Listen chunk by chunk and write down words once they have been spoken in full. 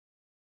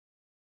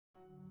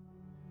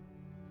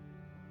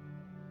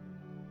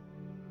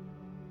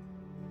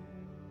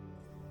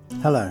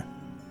Hello,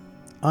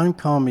 I'm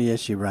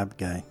Karmayeshi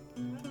Rabgay,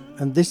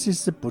 and this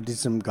is the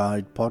Buddhism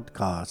Guide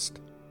podcast.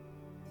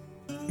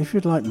 If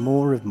you'd like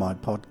more of my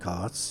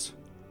podcasts,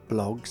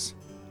 blogs,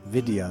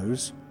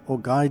 videos, or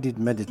guided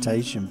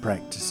meditation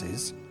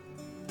practices,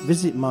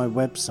 visit my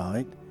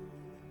website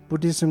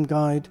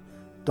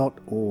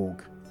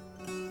buddhismguide.org.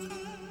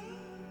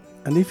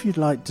 And if you'd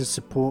like to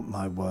support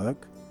my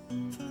work,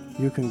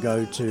 you can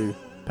go to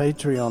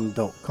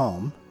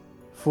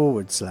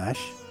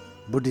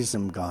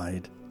patreon.com/Buddhism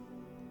Guide.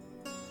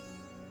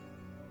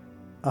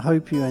 I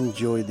hope you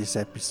enjoy this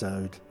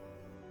episode.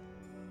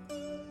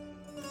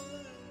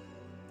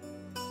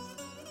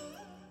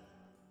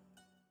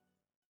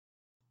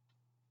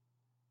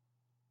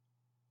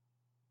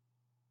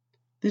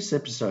 This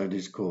episode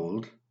is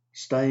called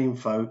Staying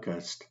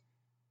Focused,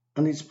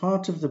 and it's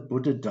part of the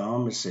Buddha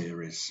Dharma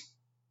series.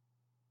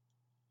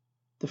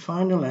 The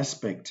final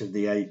aspect of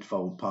the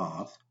Eightfold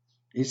Path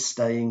is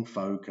staying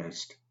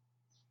focused,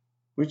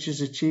 which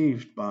is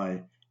achieved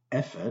by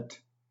effort,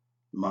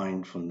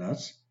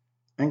 mindfulness,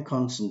 and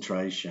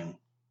concentration.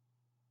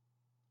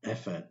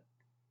 Effort.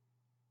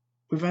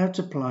 Without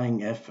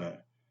applying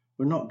effort,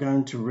 we're not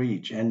going to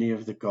reach any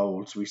of the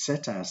goals we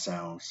set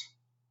ourselves.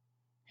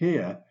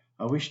 Here,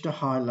 I wish to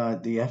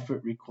highlight the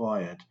effort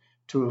required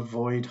to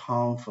avoid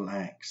harmful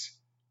acts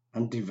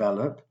and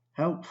develop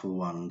helpful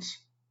ones.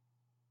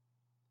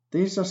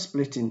 These are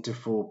split into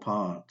 4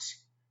 parts,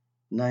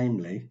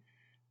 namely,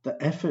 the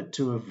effort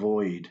to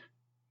avoid,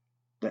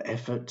 the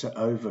effort to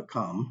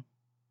overcome,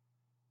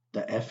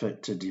 the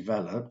effort to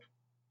develop,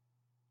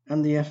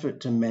 and the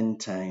effort to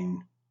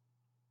maintain.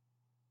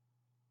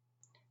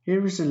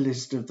 Here is a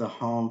list of the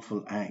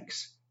harmful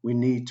acts we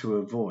need to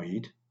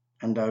avoid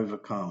and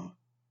overcome: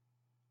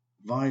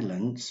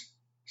 violence,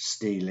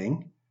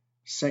 stealing,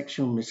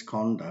 sexual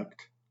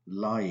misconduct,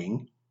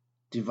 lying,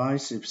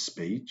 divisive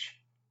speech,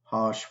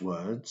 harsh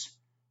words,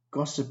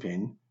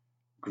 gossiping,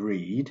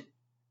 greed,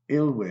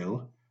 ill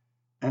will,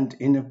 and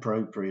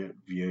inappropriate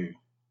view.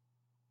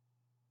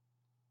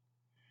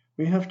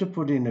 We have to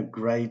put in a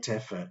great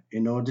effort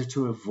in order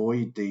to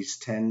avoid these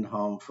 10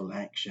 harmful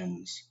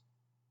actions.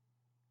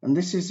 And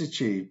this is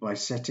achieved by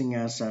setting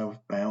ourselves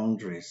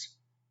boundaries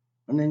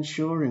and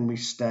ensuring we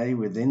stay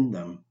within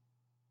them.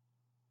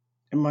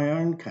 In my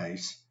own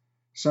case,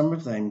 some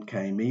of them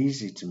came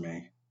easy to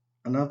me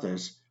and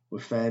others were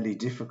fairly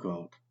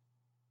difficult.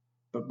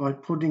 But by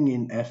putting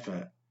in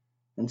effort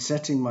and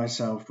setting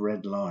myself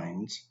red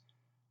lines,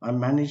 I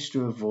managed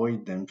to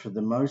avoid them for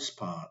the most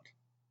part.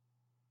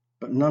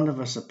 But none of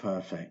us are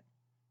perfect,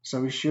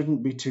 so we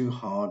shouldn't be too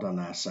hard on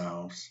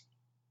ourselves.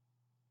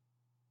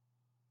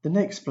 The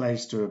next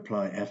place to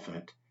apply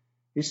effort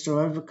is to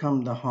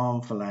overcome the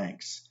harmful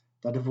acts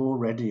that have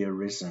already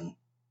arisen.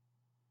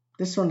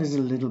 This one is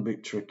a little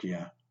bit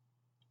trickier,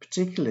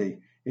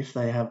 particularly if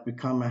they have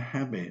become a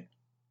habit.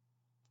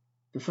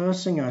 The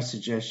first thing I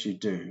suggest you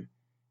do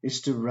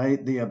is to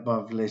rate the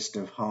above list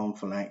of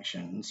harmful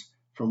actions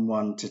from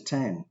 1 to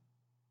 10.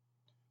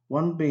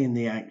 1 being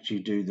the act you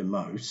do the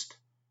most,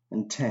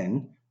 and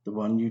 10 the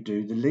one you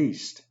do the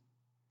least.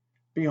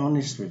 Be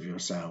honest with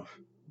yourself,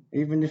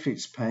 even if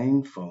it's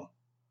painful,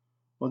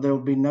 or there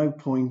will be no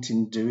point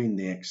in doing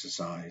the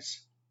exercise.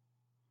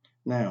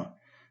 Now,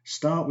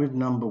 start with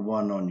number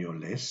 1 on your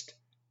list,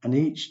 and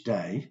each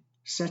day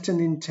set an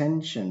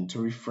intention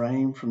to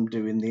refrain from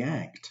doing the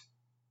act.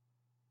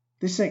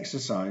 This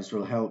exercise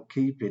will help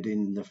keep it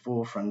in the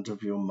forefront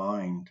of your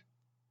mind.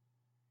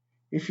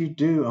 If you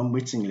do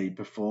unwittingly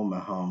perform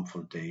a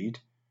harmful deed,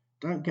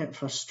 don't get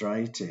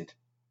frustrated.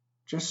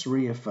 Just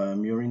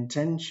reaffirm your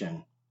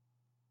intention.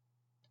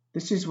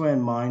 This is where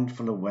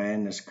mindful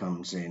awareness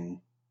comes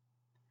in,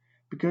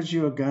 because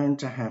you are going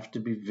to have to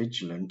be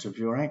vigilant of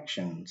your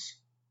actions.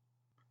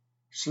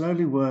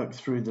 Slowly work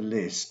through the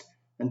list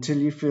until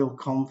you feel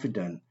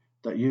confident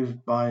that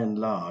you've by and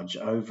large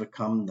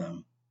overcome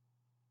them.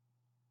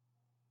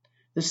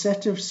 The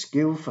set of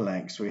skillful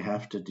acts we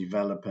have to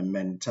develop and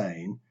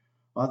maintain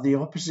are the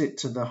opposite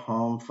to the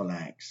harmful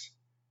acts,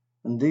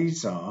 and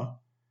these are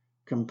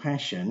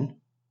compassion,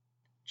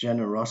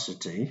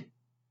 generosity,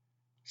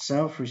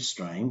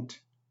 self-restraint,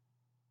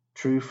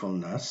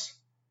 truthfulness,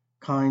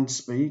 kind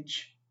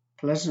speech,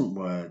 pleasant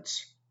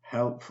words,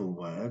 helpful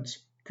words,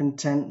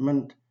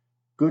 contentment,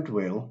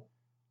 goodwill,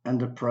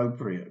 and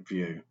appropriate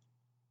view.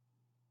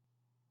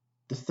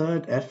 The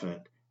third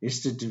effort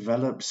is to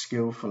develop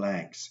skillful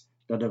acts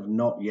that have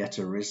not yet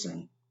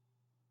arisen.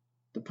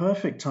 The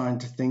perfect time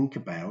to think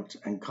about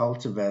and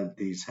cultivate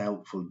these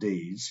helpful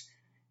deeds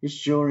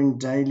is during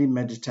daily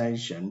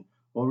meditation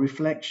or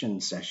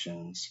reflection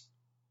sessions.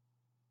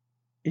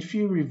 If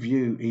you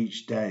review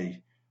each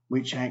day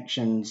which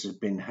actions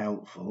have been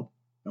helpful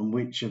and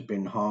which have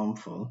been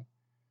harmful,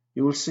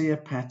 you will see a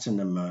pattern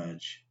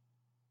emerge.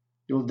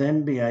 You'll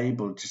then be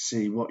able to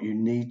see what you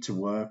need to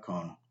work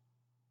on.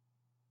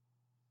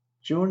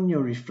 During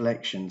your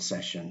reflection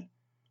session,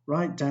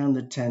 write down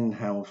the 10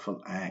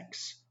 helpful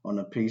acts on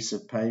a piece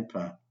of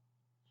paper.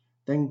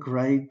 Then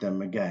grade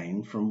them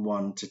again from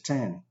 1 to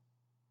 10.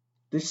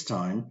 This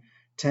time,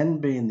 10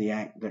 being the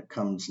act that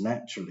comes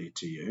naturally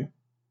to you,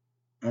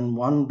 and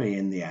 1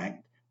 being the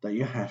act that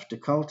you have to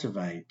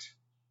cultivate.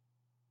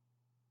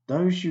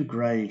 Those you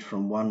grade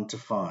from 1 to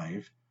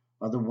 5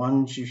 are the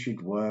ones you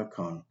should work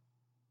on.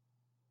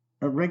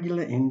 At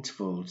regular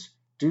intervals,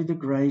 do the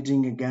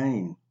grading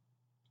again.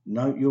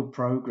 Note your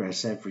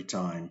progress every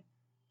time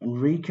and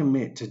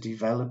recommit to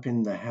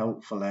developing the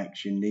helpful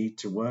acts you need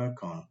to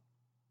work on.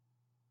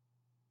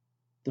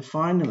 The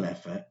final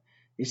effort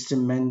is to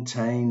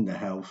maintain the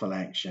helpful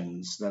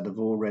actions that have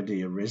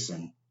already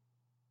arisen.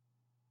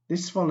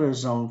 This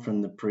follows on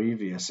from the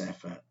previous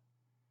effort.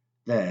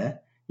 There,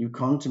 you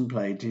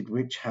contemplated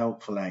which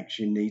helpful acts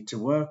you need to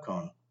work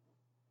on.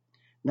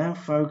 Now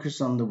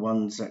focus on the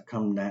ones that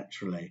come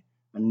naturally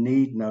and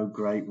need no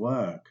great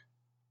work.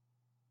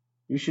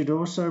 You should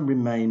also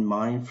remain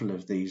mindful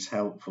of these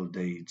helpful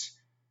deeds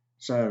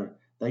so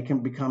they can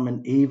become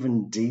an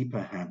even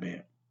deeper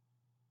habit.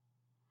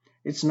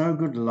 It's no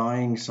good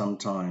lying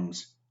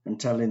sometimes and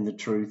telling the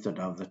truth at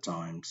other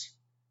times,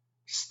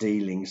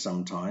 stealing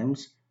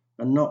sometimes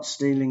and not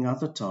stealing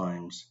other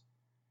times,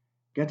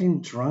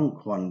 getting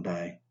drunk one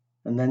day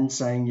and then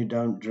saying you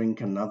don't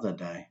drink another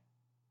day,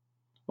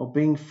 or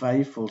being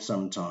faithful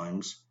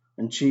sometimes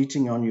and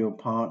cheating on your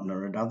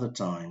partner at other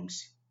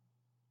times.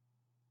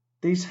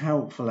 These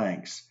helpful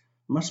acts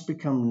must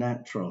become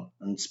natural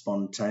and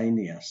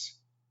spontaneous.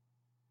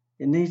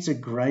 It needs a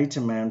great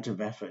amount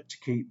of effort to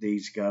keep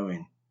these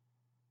going,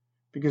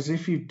 because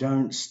if you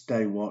don't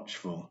stay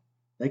watchful,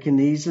 they can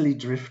easily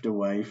drift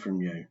away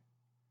from you.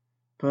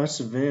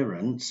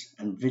 Perseverance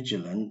and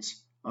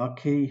vigilance are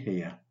key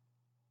here.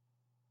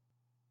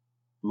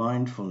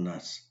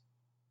 Mindfulness.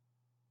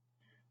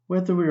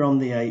 Whether we're on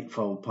the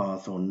Eightfold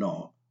Path or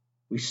not,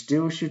 we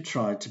still should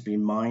try to be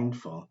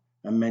mindful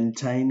and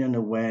maintain an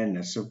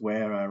awareness of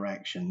where our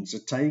actions are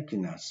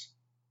taking us.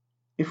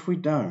 If we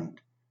don't,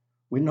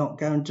 we're not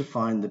going to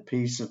find the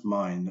peace of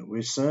mind that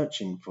we're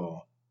searching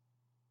for.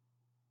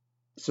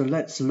 So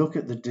let's look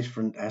at the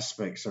different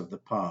aspects of the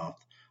path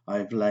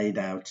I've laid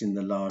out in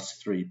the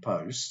last 3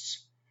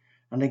 posts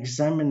and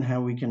examine how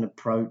we can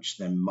approach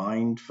them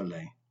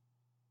mindfully.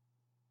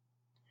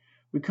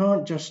 We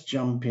can't just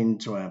jump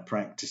into our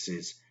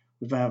practices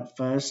without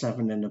first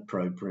having an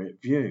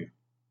appropriate view.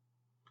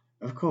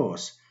 Of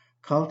course,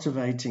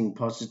 cultivating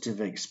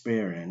positive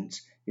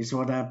experience is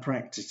what our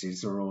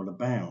practices are all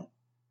about.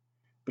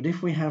 But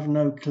if we have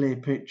no clear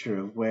picture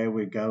of where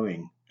we're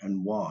going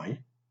and why,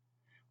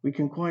 we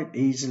can quite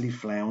easily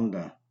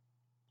flounder.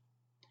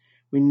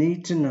 We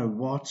need to know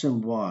what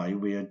and why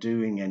we are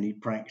doing any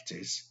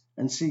practice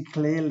and see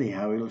clearly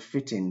how it will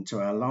fit into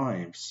our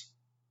lives.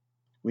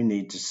 We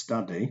need to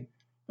study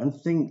and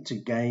think to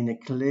gain a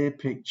clear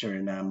picture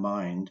in our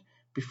mind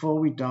before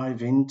we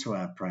dive into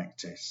our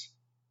practice.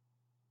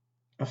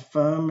 A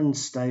firm and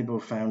stable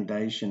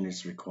foundation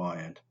is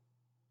required.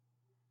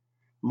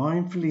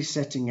 Mindfully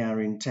setting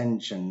our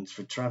intentions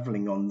for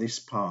travelling on this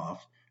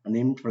path and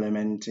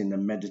implementing a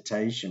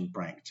meditation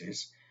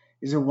practice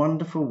is a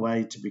wonderful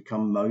way to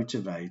become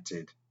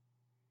motivated.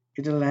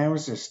 It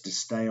allows us to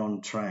stay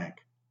on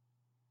track.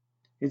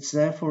 It's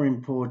therefore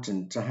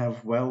important to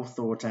have well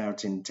thought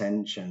out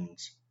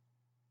intentions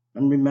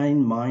and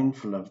remain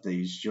mindful of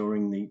these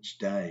during each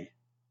day.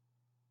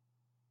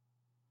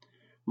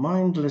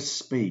 Mindless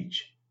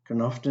speech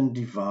can often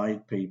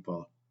divide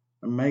people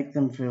and make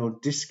them feel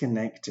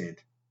disconnected.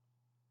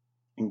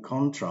 In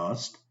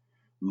contrast,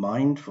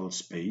 mindful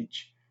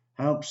speech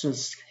helps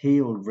us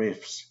heal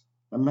rifts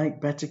and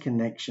make better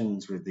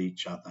connections with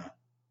each other.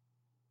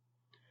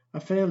 I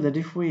feel that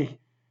if we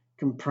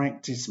can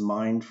practice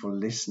mindful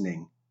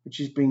listening, which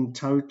is being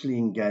totally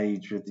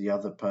engaged with the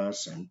other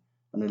person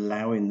and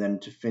allowing them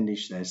to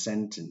finish their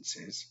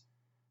sentences,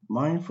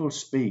 mindful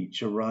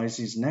speech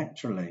arises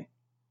naturally,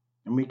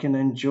 and we can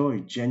enjoy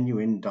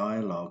genuine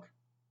dialogue.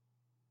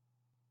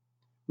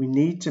 We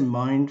need to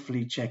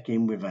mindfully check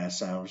in with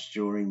ourselves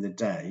during the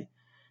day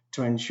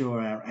to ensure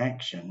our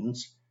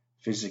actions,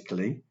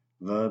 physically,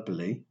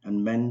 verbally,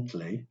 and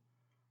mentally,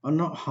 are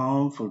not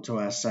harmful to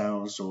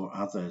ourselves or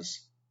others.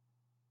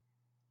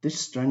 This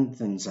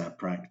strengthens our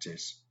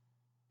practice,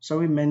 so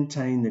we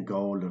maintain the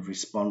goal of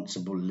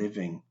responsible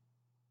living.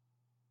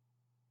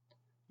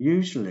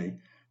 Usually,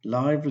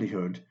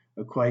 livelihood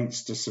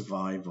equates to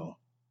survival,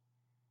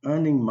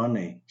 earning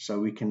money so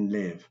we can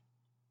live.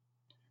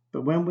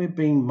 But when we're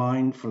being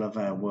mindful of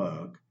our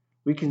work,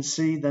 we can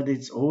see that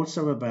it's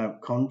also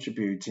about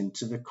contributing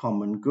to the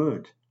common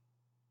good.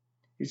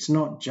 It's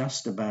not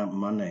just about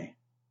money.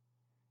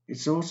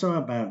 It's also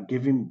about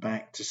giving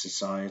back to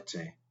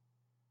society.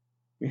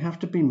 We have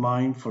to be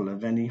mindful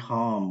of any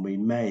harm we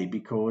may be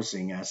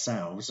causing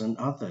ourselves and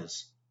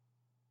others.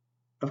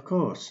 Of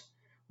course,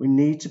 we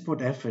need to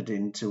put effort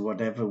into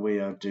whatever we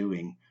are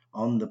doing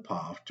on the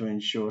path to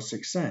ensure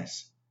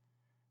success.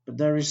 But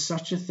there is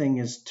such a thing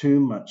as too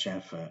much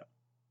effort.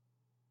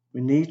 We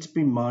need to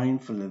be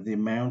mindful of the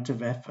amount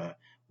of effort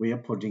we are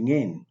putting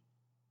in.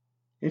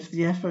 If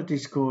the effort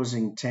is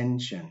causing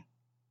tension,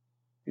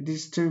 it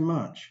is too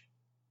much.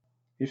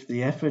 If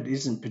the effort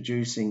isn't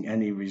producing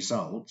any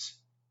results,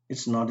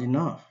 it's not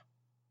enough.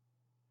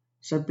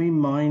 So be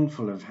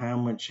mindful of how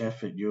much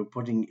effort you're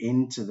putting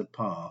into the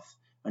path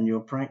and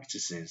your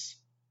practices.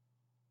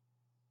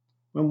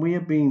 When we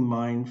are being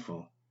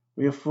mindful,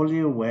 we are fully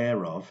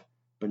aware of,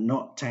 but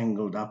not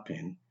tangled up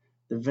in,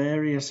 the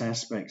various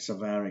aspects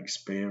of our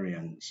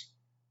experience,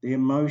 the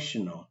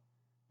emotional,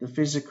 the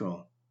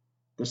physical,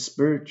 the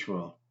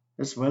spiritual,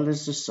 as well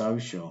as the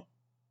social.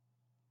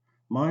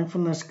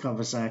 Mindfulness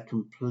covers our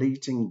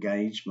complete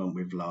engagement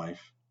with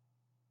life.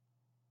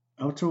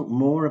 I'll talk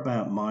more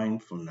about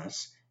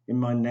mindfulness in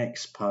my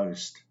next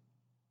post.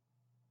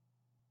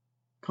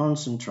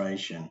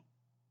 Concentration.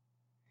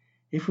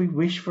 If we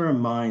wish for a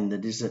mind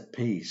that is at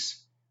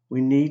peace,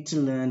 we need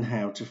to learn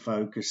how to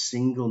focus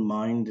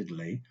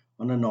single-mindedly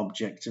on an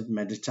object of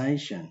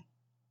meditation.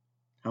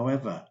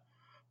 However,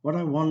 what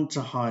I want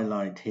to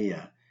highlight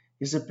here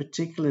is a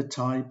particular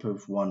type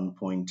of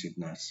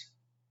one-pointedness.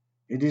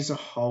 It is a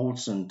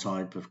wholesome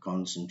type of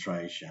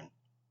concentration.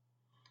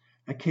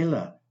 A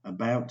killer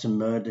about to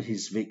murder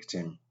his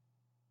victim,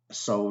 a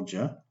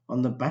soldier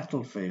on the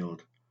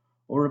battlefield,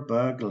 or a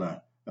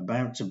burglar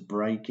about to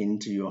break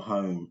into your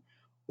home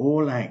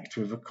all act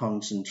with a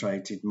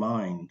concentrated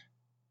mind.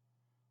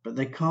 But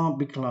they can't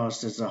be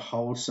classed as a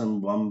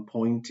wholesome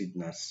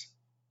one-pointedness.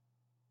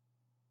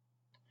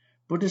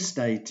 Buddha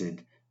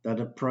stated that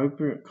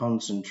appropriate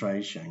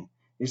concentration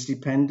is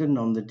dependent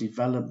on the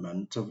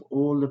development of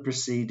all the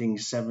preceding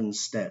 7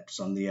 steps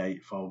on the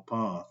Eightfold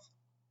Path.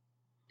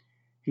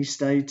 He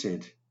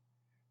stated,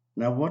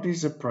 "Now what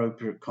is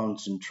appropriate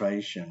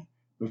concentration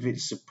with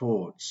its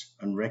supports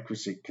and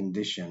requisite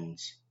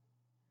conditions?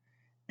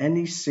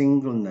 Any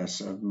singleness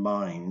of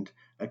mind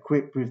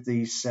equipped with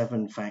these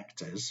 7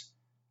 factors,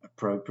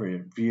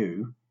 appropriate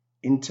view,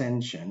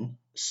 intention,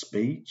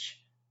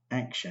 speech,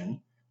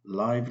 action,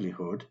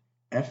 livelihood,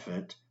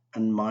 effort,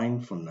 and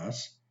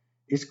mindfulness,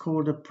 is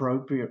called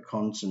appropriate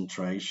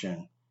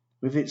concentration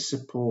with its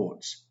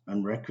supports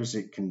and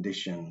requisite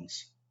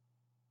conditions."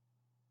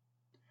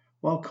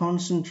 While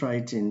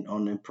concentrating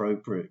on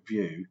appropriate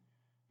view,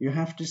 you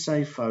have to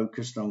stay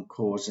focused on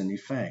cause and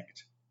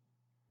effect.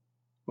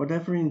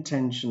 Whatever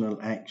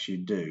intentional acts you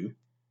do,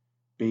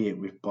 be it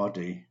with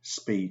body,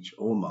 speech,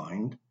 or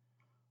mind,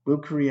 will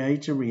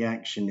create a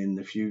reaction in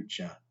the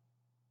future.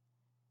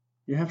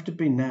 You have to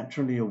be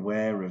naturally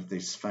aware of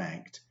this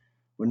fact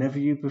whenever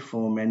you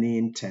perform any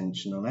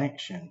intentional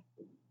action.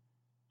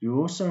 You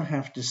also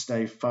have to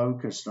stay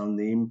focused on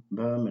the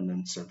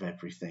impermanence of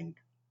everything,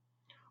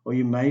 or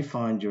you may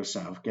find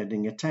yourself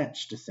getting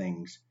attached to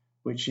things,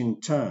 which in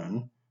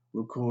turn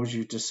will cause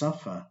you to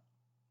suffer.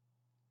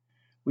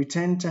 We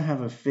tend to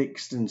have a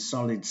fixed and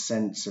solid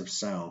sense of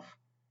self,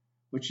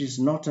 which is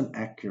not an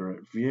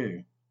accurate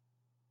view.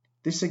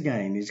 This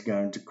again is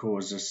going to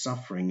cause us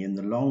suffering in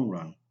the long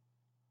run.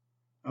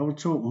 I will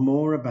talk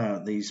more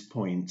about these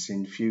points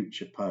in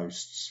future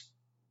posts.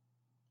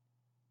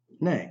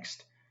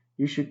 Next,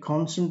 you should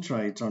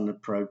concentrate on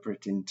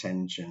appropriate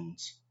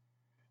intentions.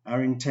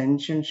 Our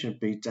intention should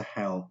be to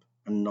help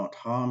and not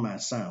harm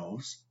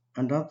ourselves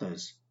and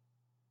others.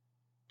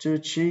 To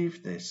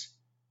achieve this,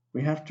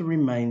 we have to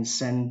remain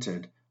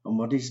centered on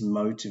what is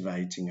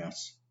motivating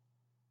us.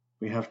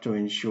 We have to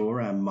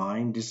ensure our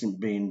mind isn't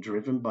being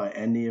driven by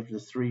any of the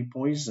 3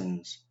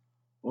 poisons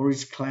or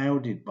is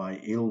clouded by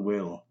ill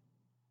will.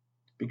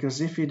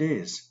 Because if it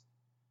is,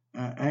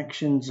 our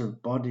actions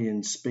of body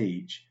and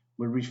speech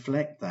will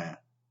reflect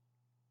that,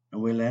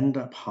 and we'll end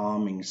up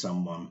harming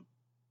someone.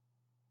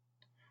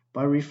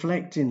 By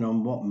reflecting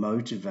on what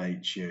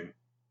motivates you,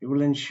 it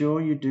will ensure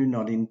you do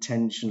not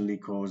intentionally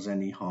cause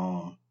any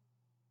harm.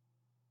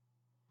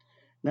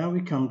 Now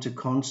we come to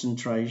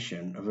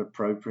concentration of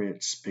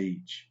appropriate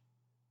speech.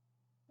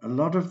 A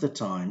lot of the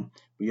time,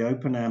 we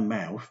open our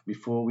mouth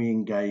before we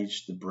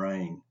engage the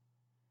brain.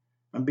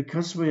 And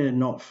because we're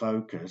not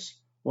focused,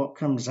 what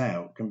comes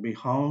out can be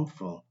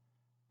harmful,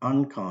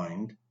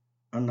 unkind,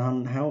 and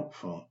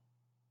unhelpful.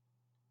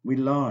 We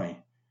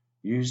lie,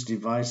 use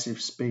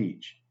divisive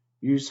speech,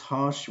 use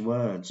harsh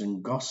words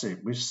and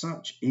gossip with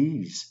such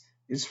ease,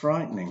 it's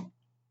frightening.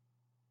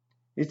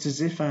 It's as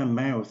if our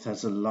mouth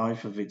has a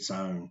life of its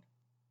own.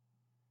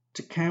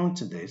 To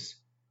counter this,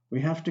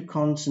 we have to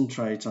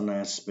concentrate on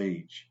our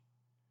speech.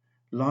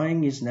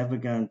 Lying is never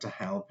going to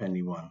help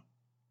anyone.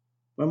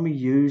 When we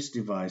use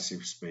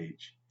divisive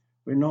speech,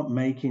 we're not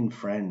making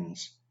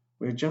friends,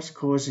 we're just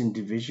causing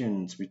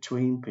divisions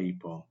between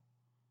people.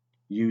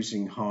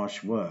 Using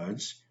harsh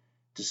words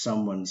to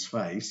someone's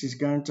face is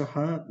going to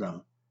hurt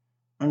them.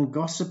 And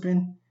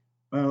gossiping,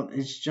 well,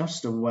 it's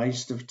just a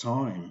waste of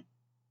time.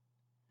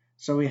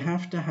 So we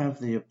have to have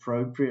the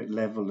appropriate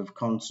level of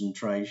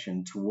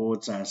concentration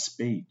towards our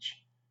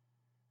speech,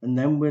 and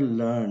then we'll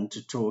learn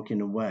to talk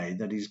in a way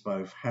that is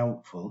both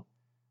helpful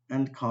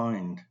and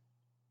kind.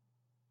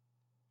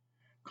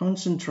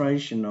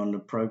 Concentration on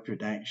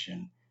appropriate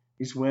action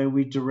is where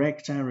we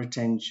direct our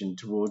attention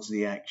towards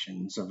the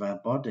actions of our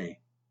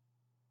body.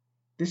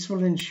 This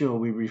will ensure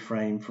we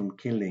refrain from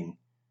killing,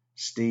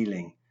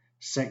 stealing,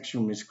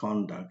 sexual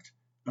misconduct,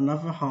 and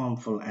other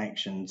harmful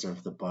actions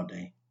of the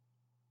body.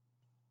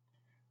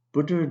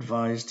 Buddha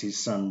advised his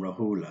son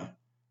Rahula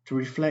to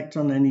reflect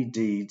on any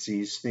deeds he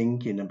is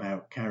thinking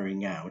about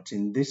carrying out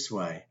in this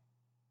way.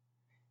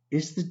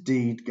 Is the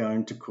deed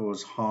going to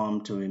cause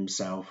harm to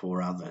himself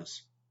or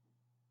others?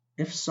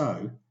 If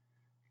so,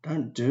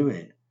 don't do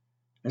it,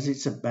 as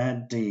it's a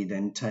bad deed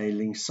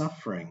entailing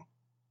suffering.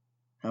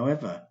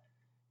 However,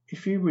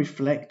 if you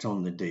reflect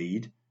on the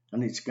deed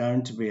and it's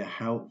going to be a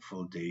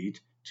helpful deed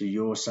to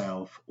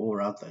yourself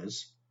or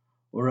others,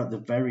 or at the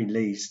very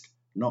least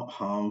not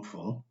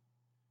harmful,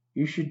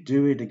 you should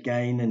do it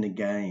again and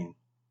again,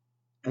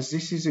 as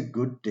this is a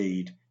good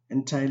deed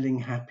entailing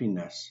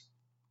happiness.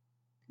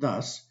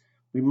 Thus,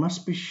 we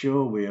must be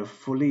sure we are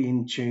fully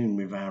in tune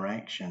with our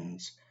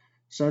actions,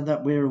 so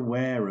that we're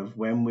aware of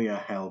when we are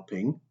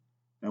helping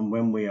and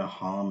when we are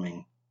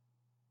harming.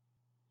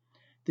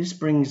 This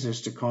brings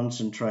us to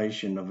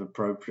concentration of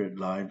appropriate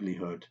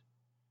livelihood.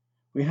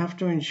 We have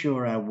to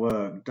ensure our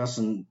work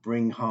doesn't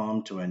bring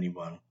harm to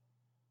anyone.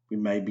 We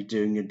may be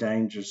doing a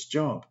dangerous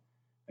job,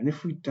 and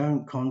if we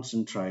don't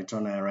concentrate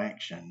on our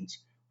actions,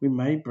 we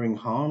may bring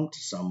harm to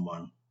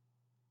someone.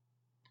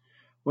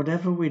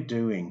 Whatever we're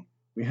doing,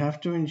 we have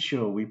to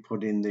ensure we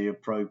put in the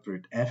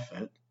appropriate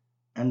effort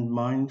and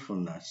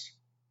mindfulness.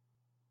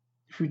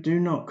 If we do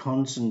not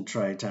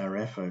concentrate our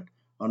effort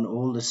on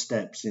all the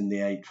steps in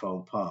the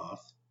Eightfold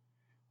Path,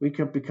 we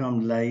could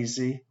become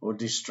lazy or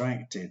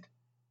distracted,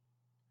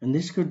 and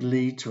this could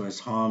lead to us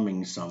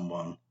harming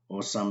someone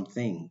or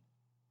something.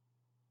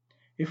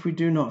 If we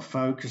do not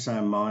focus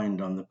our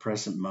mind on the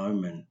present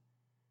moment,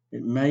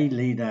 it may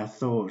lead our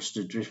thoughts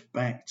to drift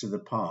back to the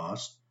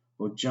past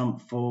or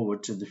jump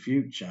forward to the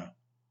future,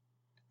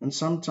 and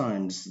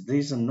sometimes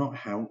these are not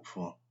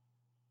helpful.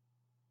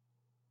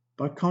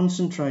 By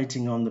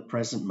concentrating on the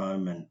present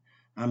moment,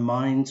 our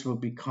minds will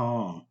be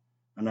calm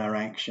and our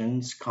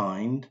actions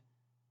kind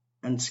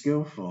and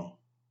skillful.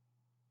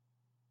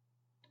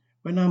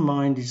 When our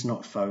mind is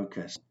not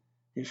focused,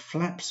 it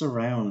flaps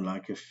around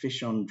like a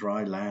fish on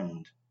dry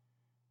land.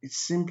 It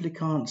simply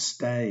can't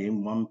stay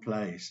in one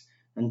place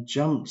and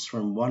jumps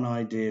from one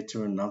idea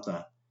to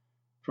another,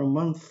 from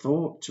one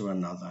thought to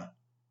another.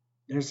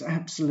 There's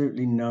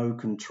absolutely no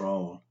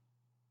control.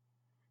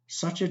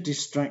 Such a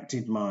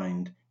distracted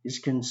mind is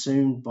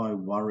consumed by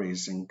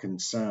worries and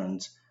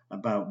concerns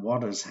about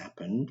what has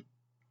happened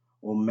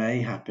or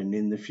may happen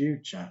in the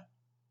future.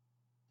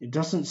 It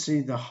doesn't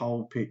see the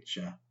whole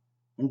picture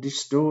and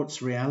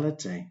distorts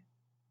reality.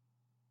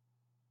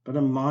 But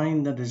a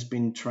mind that has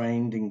been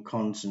trained in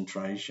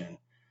concentration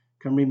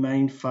can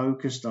remain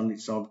focused on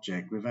its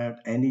object without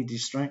any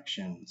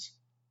distractions.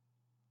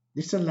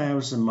 This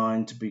allows the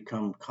mind to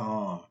become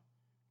calm,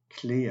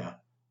 clear,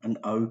 and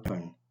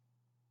open.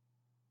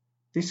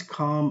 This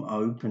calm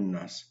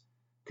openness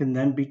can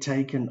then be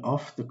taken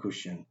off the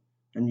cushion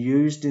and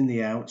used in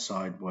the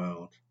outside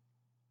world.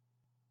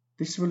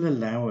 This will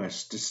allow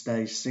us to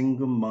stay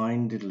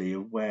single-mindedly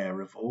aware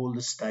of all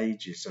the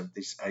stages of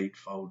this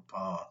Eightfold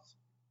Path.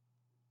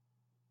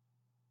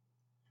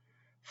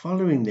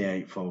 Following the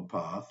Eightfold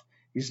Path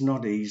is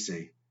not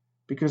easy,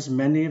 because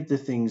many of the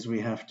things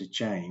we have to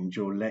change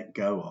or let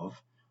go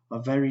of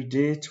are very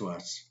dear to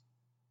us.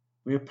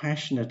 We are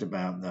passionate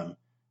about them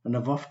and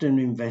have often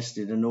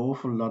invested an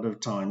awful lot of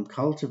time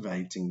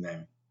cultivating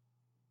them.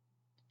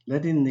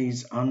 Letting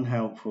these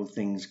unhelpful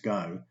things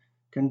go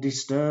can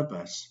disturb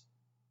us.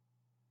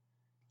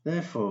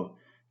 Therefore,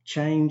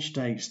 change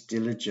takes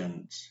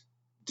diligence,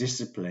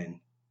 discipline,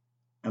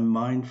 and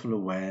mindful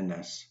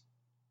awareness.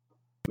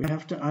 We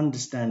have to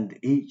understand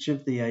each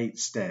of the 8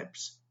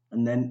 steps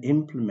and then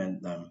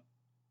implement them.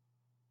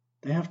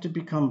 They have to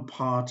become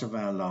part of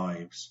our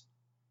lives.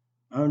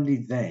 Only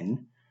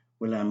then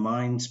will our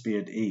minds be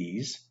at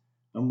ease,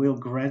 and we'll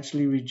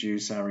gradually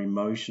reduce our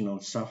emotional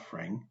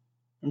suffering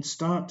and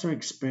start to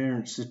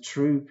experience the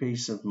true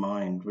peace of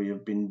mind we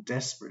have been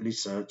desperately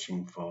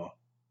searching for.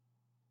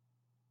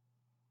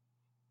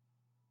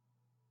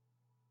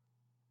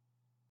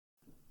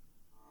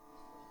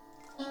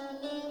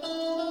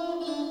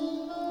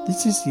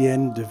 This is the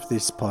end of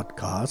this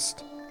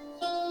podcast,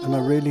 and I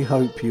really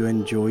hope you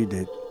enjoyed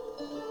it.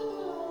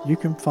 You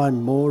can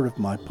find more of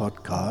my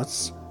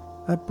podcasts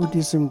at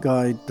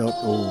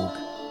buddhismguide.org.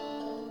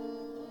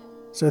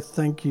 So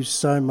thank you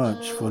so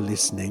much for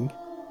listening,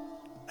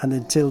 and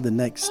until the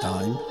next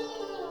time,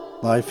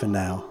 bye for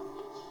now.